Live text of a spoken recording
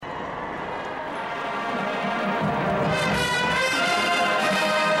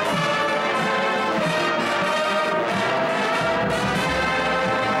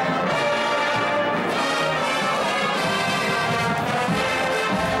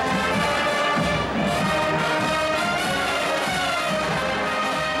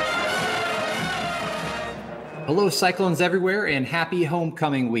Hello, Cyclones everywhere, and happy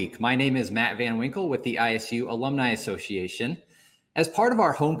homecoming week. My name is Matt Van Winkle with the ISU Alumni Association. As part of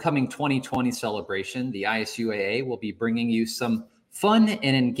our Homecoming 2020 celebration, the ISUAA will be bringing you some fun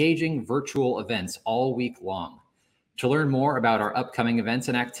and engaging virtual events all week long. To learn more about our upcoming events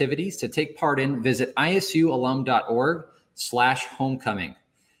and activities to take part in, visit isualum.org/homecoming.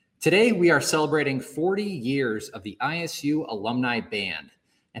 Today, we are celebrating 40 years of the ISU Alumni Band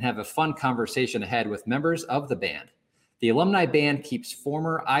and have a fun conversation ahead with members of the band. The Alumni Band keeps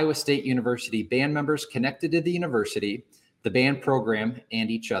former Iowa State University band members connected to the university, the band program, and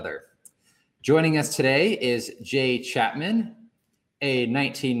each other. Joining us today is Jay Chapman, a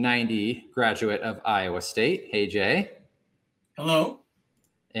 1990 graduate of Iowa State. Hey, Jay. Hello.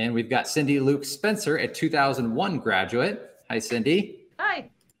 And we've got Cindy Luke Spencer, a 2001 graduate. Hi, Cindy. Hi.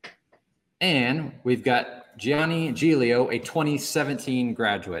 And we've got Gianni Giglio, a 2017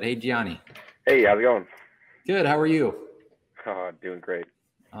 graduate. Hey, Gianni. Hey, how's it going? Good. How are you? Oh, doing great.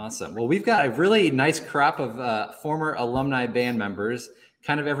 Awesome. Well, we've got a really nice crop of former alumni band members,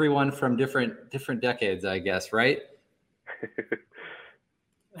 kind of everyone from different decades, I guess, right?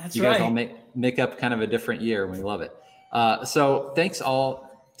 That's you right. guys all make up kind of a different year. We love it. So thanks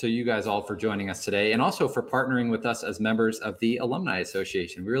all to you guys all for joining us today, and also for partnering with us as members of the Alumni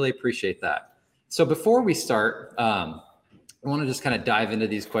Association. We really appreciate that. So before we start, I want to just kind of dive into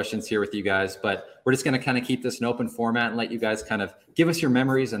these questions here with you guys, but we're just going to kind of keep this an open format and let you guys kind of give us your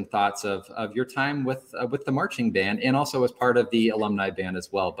memories and thoughts of your time with the marching band, and also as part of the alumni band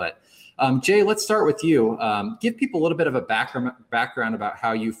as well. But Jay, let's start with you. Give people a little bit of a background about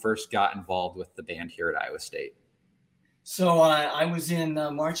how you first got involved with the band here at Iowa State. So I was in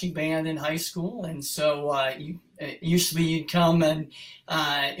marching band in high school, and so usually you'd come, and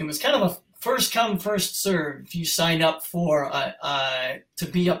it was kind of a first come, first serve. If you signed up for to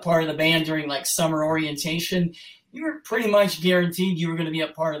be a part of the band during like summer orientation, you were pretty much guaranteed you were going to be a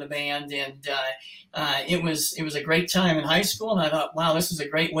part of the band. And it was a great time in high school. And I thought, wow, this is a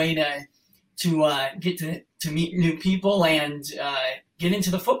great way to get to meet new people and get into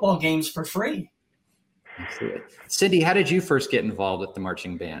the football games for free. Absolutely. Cindy, how did you first get involved with the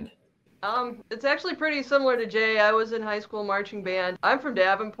marching band? It's actually pretty similar to Jay. I was in high school marching band. I'm from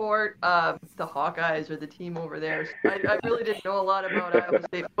Davenport. The Hawkeyes are the team over there. So I really didn't know a lot about Iowa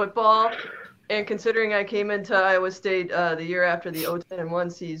State football. And considering I came into Iowa State the year after the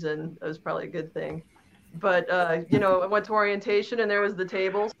 0-10-1 season, it was probably a good thing. But, I went to orientation and there was the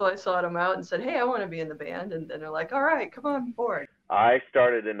table. So I sought them out and said, hey, I want to be in the band. And they're like, all right, come on board. I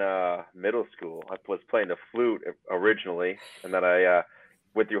started in middle school. I was playing the flute originally, and then I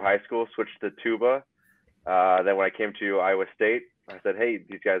went through high school, switched to tuba. Then when I came to Iowa State, I said, hey,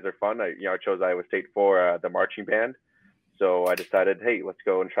 these guys are fun. I chose Iowa State for the marching band. So I decided, hey, let's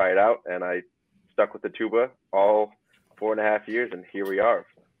go and try it out. And I stuck with the tuba all 4.5 years, and here we are.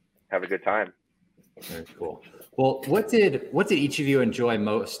 Have a good time. Very cool. Well, what did each of you enjoy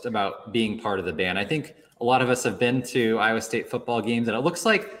most about being part of the band? I think a lot of us have been to Iowa State football games, and it looks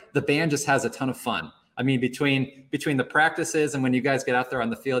like the band just has a ton of fun. I mean, between the practices and when you guys get out there on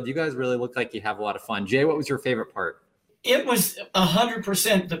the field, you guys really look like you have a lot of fun. Jay, what was your favorite part? It was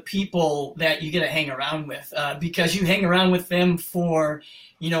 100% the people that you get to hang around with, because you hang around with them for,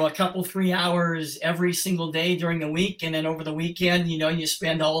 a couple, 3 hours every single day during the week. And then over the weekend, you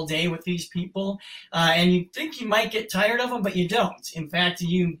spend all day with these people, and you think you might get tired of them, but you don't. In fact,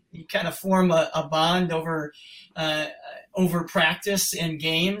 you kind of form a bond over practice and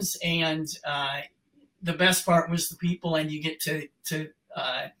games. And the best part was the people, and you get to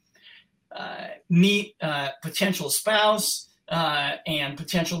meet potential spouse and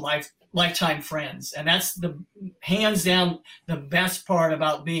potential lifetime friends. And that's the hands down the best part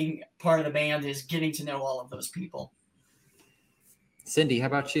about being part of the band, is getting to know all of those people. Cindy, how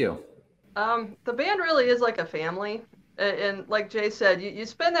about you? The band really is like a family. And like Jay said, you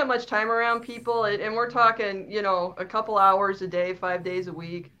spend that much time around people, and we're talking, a couple hours a day, 5 days a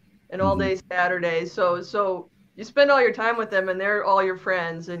week, and all day Saturdays. So you spend all your time with them, and they're all your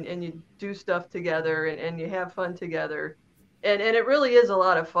friends, and you do stuff together, and you have fun together. And it really is a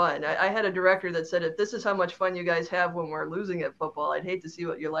lot of fun. I had a director that said, if this is how much fun you guys have when we're losing at football, I'd hate to see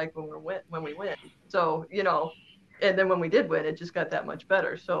what you're like when we win. So, and then when we did win, it just got that much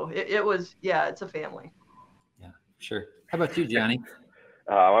better. So it was, it's a family. Yeah, sure. How about you, Gianni?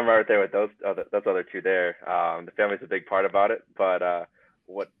 I'm right there with those other two there. The family's a big part about it, but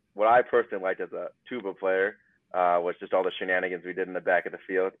what I personally liked as a tuba player was just all the shenanigans we did in the back of the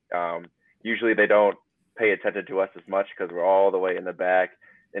field. Usually they don't pay attention to us as much because we're all the way in the back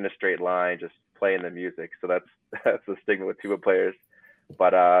in a straight line, just playing the music. So that's the stigma with tuba players.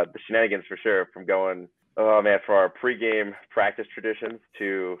 But the shenanigans for sure, from going Oh man, for our pregame practice traditions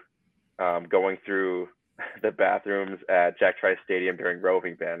to going through the bathrooms at Jack Trice Stadium during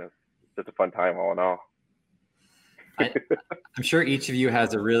roving band, it's just a fun time all in all. I'm sure each of you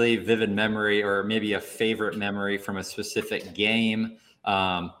has a really vivid memory or maybe a favorite memory from a specific game.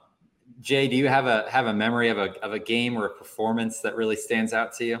 Jay, do you have a memory of a game or a performance that really stands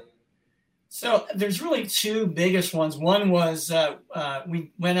out to you? So there's really two biggest ones. One was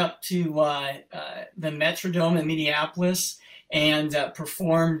we went up to the Metrodome in Minneapolis and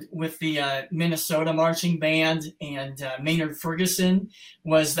performed with the Minnesota Marching Band, and Maynard Ferguson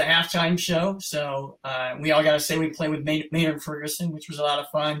was the halftime show. So we all got to say we played with Maynard Ferguson, which was a lot of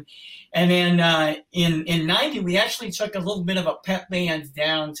fun. And then in 90, we actually took a little bit of a pep band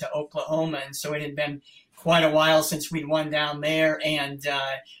down to Oklahoma. And so it had been quite a while since we'd won down there, and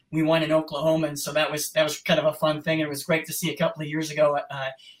we won in Oklahoma. And so that was kind of a fun thing. And it was great to see a couple of years ago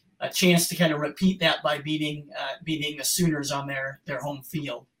a chance to kind of repeat that by beating the Sooners on their home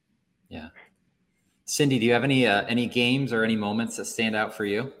field. Yeah. Cindy, do you have any games or any moments that stand out for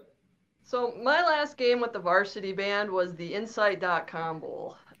you? So my last game with the varsity band was the Insight.com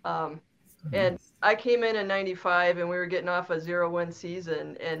Bowl. And I came in 95 and we were getting off a 0-win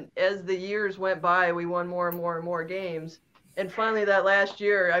season. And as the years went by, we won more and more and more games. And finally that last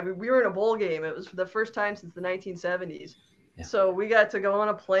year, I mean, we were in a bowl game. It was for the first time since the 1970s. Yeah. So we got to go on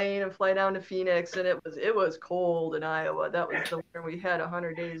a plane and fly down to Phoenix, and it was cold in Iowa. That was the winter we had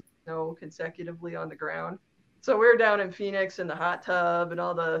 100 days of snow consecutively on the ground. So we were down in Phoenix in the hot tub, and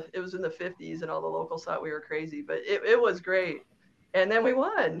it was in the 50s, and all the locals thought we were crazy, but it was great. And then we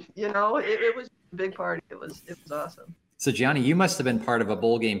won. It was a big party. It was awesome. So Gianni, you must have been part of a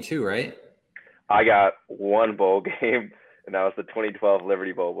bowl game too, right? I got one bowl game, and that was the 2012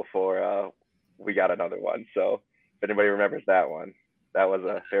 Liberty Bowl before we got another one. So if anybody remembers that one, that was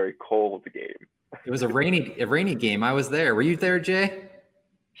a very cold game. It was a rainy game. I was there. Were you there, Jay?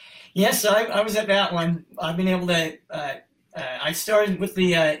 Yes, I was at that one. I've been able to. I started with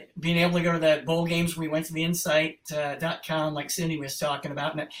the being able to go to the bowl games. We went to the Insight.com, like Cindy was talking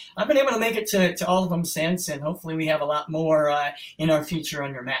about, and I've been able to make it to all of them since. And hopefully, we have a lot more in our future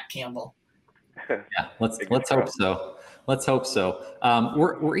under Matt Campbell. Yeah, let's hope so. Let's hope so.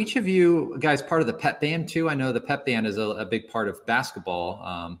 Were each of you guys part of the pep band too? I know the pep band is a big part of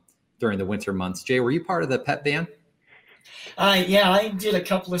basketball during the winter months. Jay, were you part of the pep band? Yeah, I did a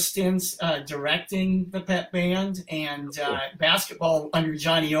couple of stints directing the pep band, and basketball under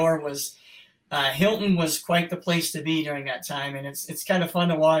Johnny Orr was Hilton was quite the place to be during that time, and it's kind of fun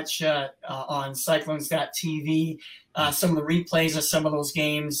to watch on Cyclones.tv some of the replays of some of those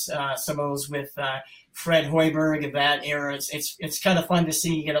games, some of those with Fred Hoiberg of that era. It's kind of fun to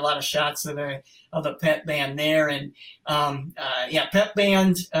see. You get a lot of shots of the pep band there, and pep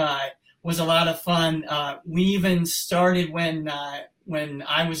band was a lot of fun. We even started when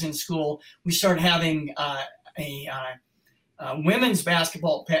I was in school. We started having a women's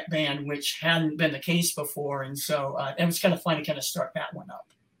basketball pep band, which hadn't been the case before, and so it was kind of fun to kind of start that one up.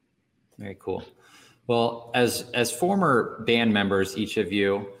 Very cool. Well, as former band members, each of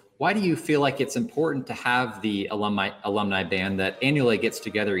you, why do you feel like it's important to have the alumni band that annually gets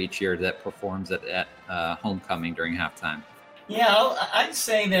together each year that performs at homecoming during halftime? Yeah, I'd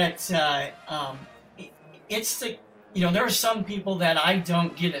say that it's there are some people that I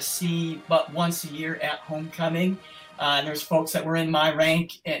don't get to see but once a year at homecoming. There's folks that were in my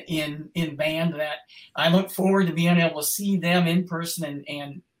rank in band that I look forward to being able to see them in person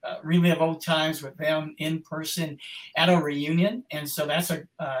and relive old times with them in person at a reunion. And so that's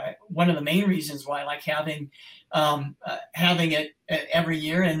one of the main reasons why I like having it every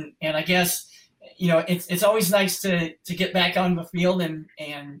year. And I guess, it's always nice to get back on the field and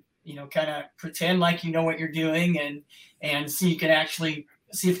kind of pretend like you know what you're doing and see if you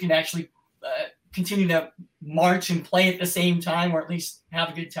can actually continue to march and play at the same time, or at least have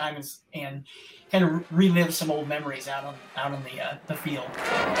a good time and kind of relive some old memories out on the field.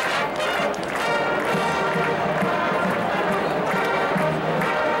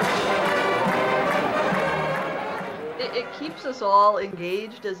 It keeps us all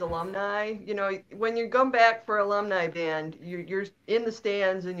engaged as alumni. When you come back for alumni band, you're in the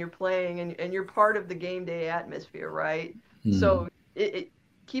stands and you're playing and you're part of the game day atmosphere, right? Mm-hmm. So it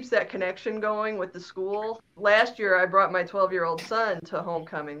keeps that connection going with the school. Last year, I brought my 12-year-old son to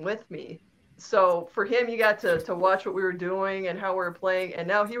homecoming with me. So for him, you got to watch what we were doing and how we were playing, and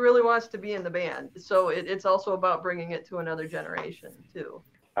now he really wants to be in the band. So it's also about bringing it to another generation too.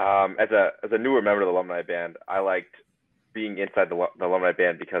 As a newer member of the alumni band, I liked being inside the alumni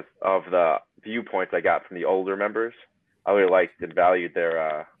band because of the viewpoints I got from the older members. I really liked and valued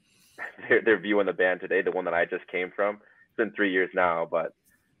their their view on the band today, the one that I just came from. It's been 3 years now, but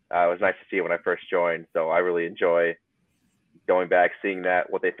it was nice to see it when I first joined. So I really enjoy going back, seeing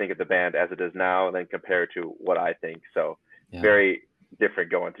what they think of the band as it is now, and then compare to what I think. So very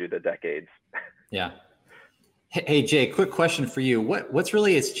different going through the decades. Yeah. Hey, Jay, quick question for you. What's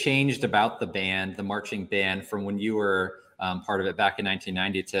really has changed about the band, the marching band, from when you were part of it back in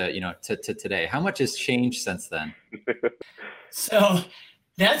 1990 to today? How much has changed since then? So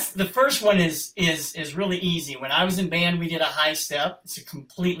that's the first one is really easy. When I was in band, we did a high step. It's a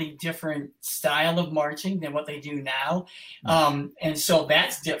completely different style of marching than what they do now. And so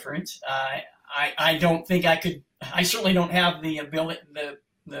that's different. I don't think I certainly don't have the ability,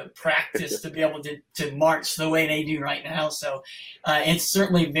 the practice to be able to march the way they do right now. So it's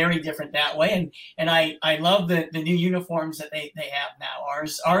certainly very different that way. And I love the new uniforms that they have now.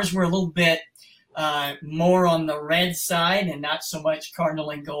 Ours were a little bit more on the red side and not so much cardinal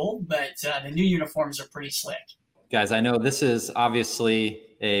and gold, but the new uniforms are pretty slick. Guys, I know this is obviously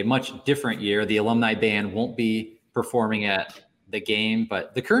a much different year. The alumni band won't be performing at the game,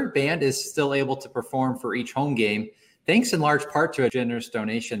 but the current band is still able to perform for each home game, thanks in large part to a generous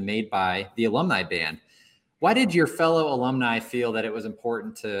donation made by the alumni band. Why did your fellow alumni feel that it was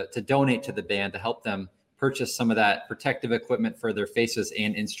important to donate to the band to help them purchase some of that protective equipment for their faces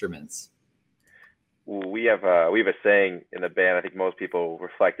and instruments? We have a saying in the band. I think most people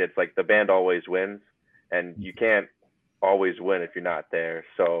reflect it. It's like the band always wins, and you can't always win if you're not there.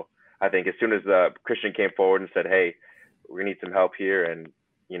 So I think as soon as Christian came forward and said, "Hey, we're gonna need some help here, and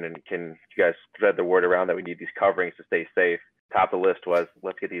can you guys spread the word around that we need these coverings to stay safe?" Top of the list was,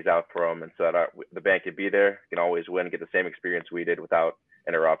 let's get these out for them, and so that the band could be there, can always win, get the same experience we did without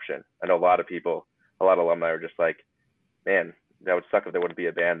interruption. I know a lot of alumni are just like, man, that would suck if there wouldn't be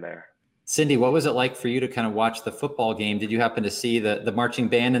a band there. Cindy, what was it like for you to kind of watch the football game? Did you happen to see the marching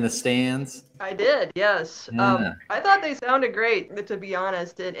band in the stands? I did, yes. Yeah. I thought they sounded great, to be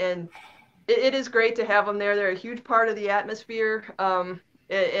honest, and it is great to have them there. They're a huge part of the atmosphere.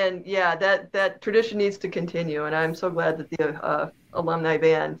 And yeah, that tradition needs to continue, and I'm so glad that the alumni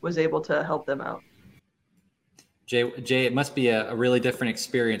band was able to help them out. Jay, it must be a really different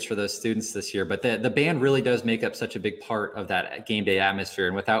experience for those students this year, but the band really does make up such a big part of that game day atmosphere,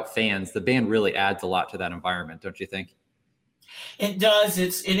 and without fans, the band really adds a lot to that environment, don't you think? It does.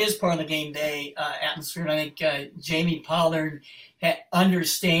 It is part of the game day atmosphere, and I think Jamie Pollard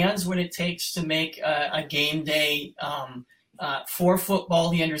understands what it takes to make a game day for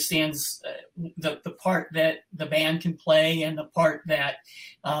football. He understands the part that the band can play and the part that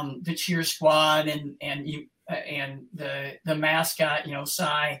the cheer squad and the mascot,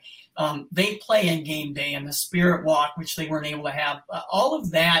 Cy, they play in game day, and the spirit walk, which they weren't able to have. All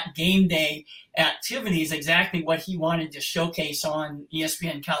of that game day activity is exactly what he wanted to showcase on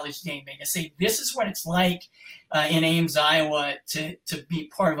ESPN College Game Day, to say this is what it's like in Ames, Iowa, to be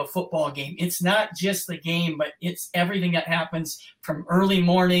part of a football game. It's not just the game, but it's everything that happens from early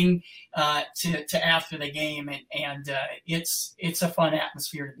morning to after the game, and it's a fun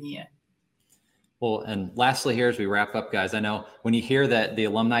atmosphere to be in. Well, and lastly here, as we wrap up, guys, I know when you hear that the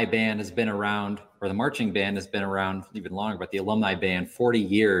alumni band has been around, or the marching band has been around even longer, but the alumni band, 40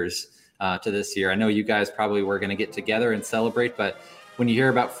 years to this year. I know you guys probably were going to get together and celebrate, but when you hear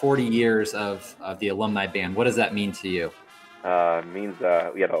about 40 years of the alumni band, what does that mean to you? It means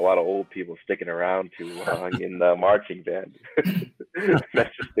we had a lot of old people sticking around too long in the marching band.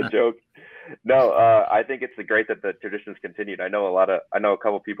 That's just a joke. No, I think it's great that the tradition's continued. I know a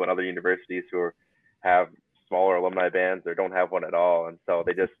couple people in other universities who have smaller alumni bands or don't have one at all, and so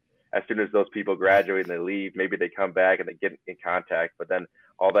they just, as soon as those people graduate and they leave, maybe they come back and they get in contact. But then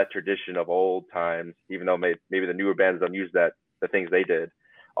all that tradition of old times, even though maybe the newer bands don't use the things they did,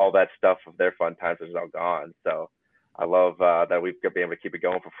 all that stuff of their fun times is now gone. So I love that we've been able to keep it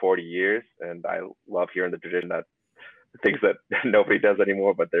going for 40 years, and I love hearing the tradition, that things that nobody does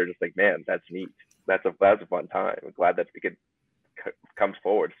anymore, but they're just like, man, that's neat. That's a fun time. I'm glad that it comes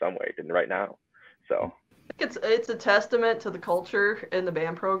forward some way right now. So I think it's a testament to the culture in the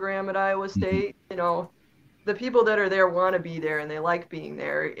band program at Iowa State. The people that are there want to be there, and they like being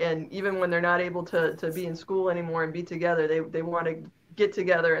there. And even when they're not able to be in school anymore and be together, they want to get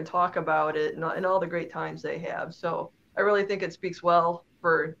together and talk about it and all the great times they have. So I really think it speaks well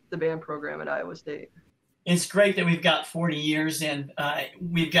for the band program at Iowa State. It's great that we've got 40 years, and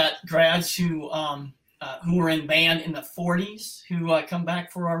we've got grads who were in band in the 40s who come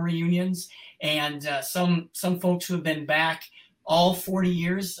back for our reunions, and some folks who have been back all 40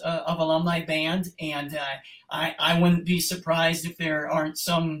 years of alumni band. And I wouldn't be surprised if there aren't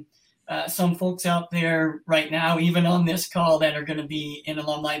some some folks out there right now, even on this call, that are going to be in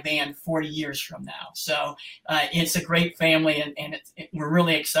alumni band 40 years from now. So it's a great family, and we're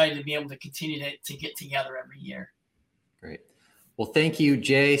really excited to be able to continue to get together every year. Great. Well, thank you,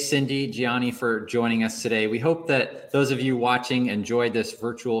 Jay, Cindy, Gianni, for joining us today. We hope that those of you watching enjoyed this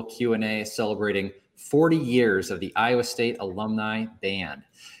virtual Q&A celebrating 40 years of the Iowa State Alumni Band.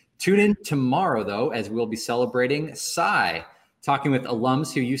 Tune in tomorrow, though, as we'll be celebrating Cy, talking with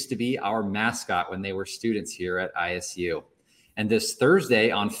alums who used to be our mascot when they were students here at ISU. And this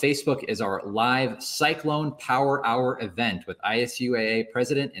Thursday on Facebook is our live Cyclone Power Hour event with ISUAA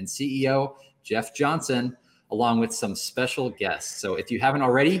President and CEO Jeff Johnson, along with some special guests. So if you haven't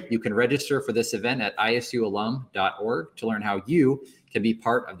already, you can register for this event at isualum.org to learn how you can be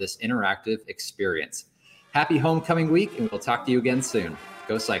part of this interactive experience. Happy homecoming week, and we'll talk to you again soon.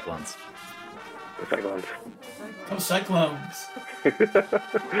 Go Cyclones. Go Cyclones. Go Cyclones.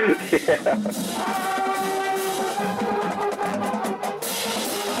 Yeah.